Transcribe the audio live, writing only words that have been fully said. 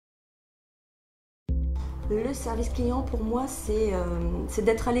Le service client, pour moi, c'est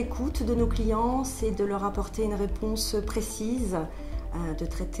d'être à l'écoute de nos clients, c'est de leur apporter une réponse précise, de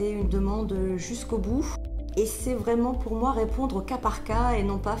traiter une demande jusqu'au bout. Et c'est vraiment pour moi répondre au cas par cas et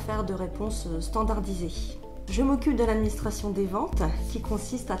non pas faire de réponses standardisées. Je m'occupe de l'administration des ventes qui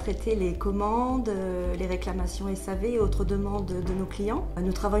consiste à traiter les commandes, les réclamations SAV et autres demandes de nos clients.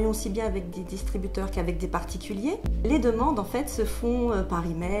 Nous travaillons aussi bien avec des distributeurs qu'avec des particuliers. Les demandes en fait se font par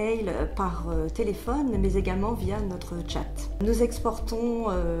email, par téléphone, mais également via notre chat. Nous exportons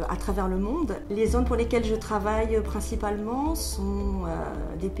à travers le monde. Les zones pour lesquelles je travaille principalement sont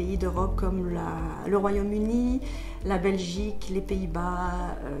des pays d'Europe comme le Royaume-Uni, la Belgique, les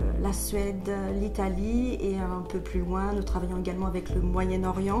Pays-Bas, la Suède, l'Italie et un peu plus loin, nous travaillons également avec le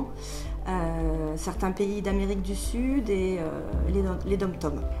Moyen-Orient, certains pays d'Amérique du Sud et les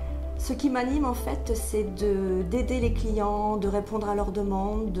dom-toms. Ce qui m'anime en fait, c'est d'aider les clients, de répondre à leurs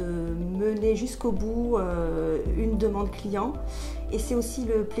demandes, de mener jusqu'au bout une demande client. Et c'est aussi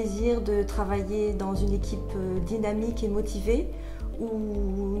le plaisir de travailler dans une équipe dynamique et motivée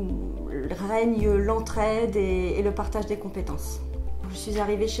où règne l'entraide et le partage des compétences. Je suis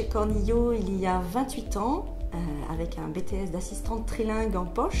arrivée chez Cornilleau il y a 28 ans avec un BTS d'assistante trilingue en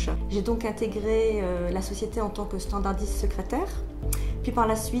poche. J'ai donc intégré la société en tant que standardiste secrétaire. Puis par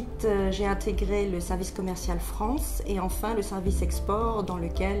la suite, j'ai intégré le service commercial France et enfin le service export dans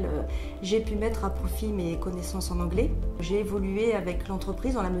lequel j'ai pu mettre à profit mes connaissances en anglais. J'ai évolué avec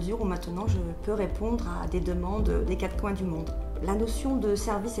l'entreprise dans la mesure où maintenant je peux répondre à des demandes des quatre coins du monde. La notion de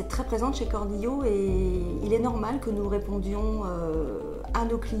service est très présente chez Cornilleau et il est normal que nous répondions à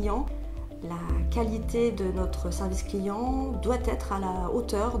nos clients. La qualité de notre service client doit être à la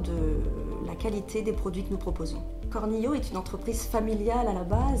hauteur de la qualité des produits que nous proposons. Cornilleau est une entreprise familiale à la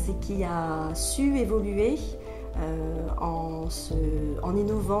base et qui a su évoluer en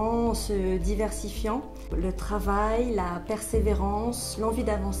innovant, en se diversifiant. Le travail, la persévérance, l'envie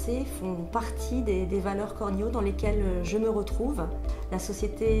d'avancer font partie des valeurs Cornilleau dans lesquelles je me retrouve. La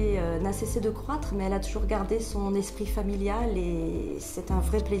société n'a cessé de croître, mais elle a toujours gardé son esprit familial et c'est un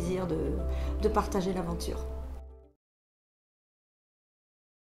vrai plaisir de partager l'aventure.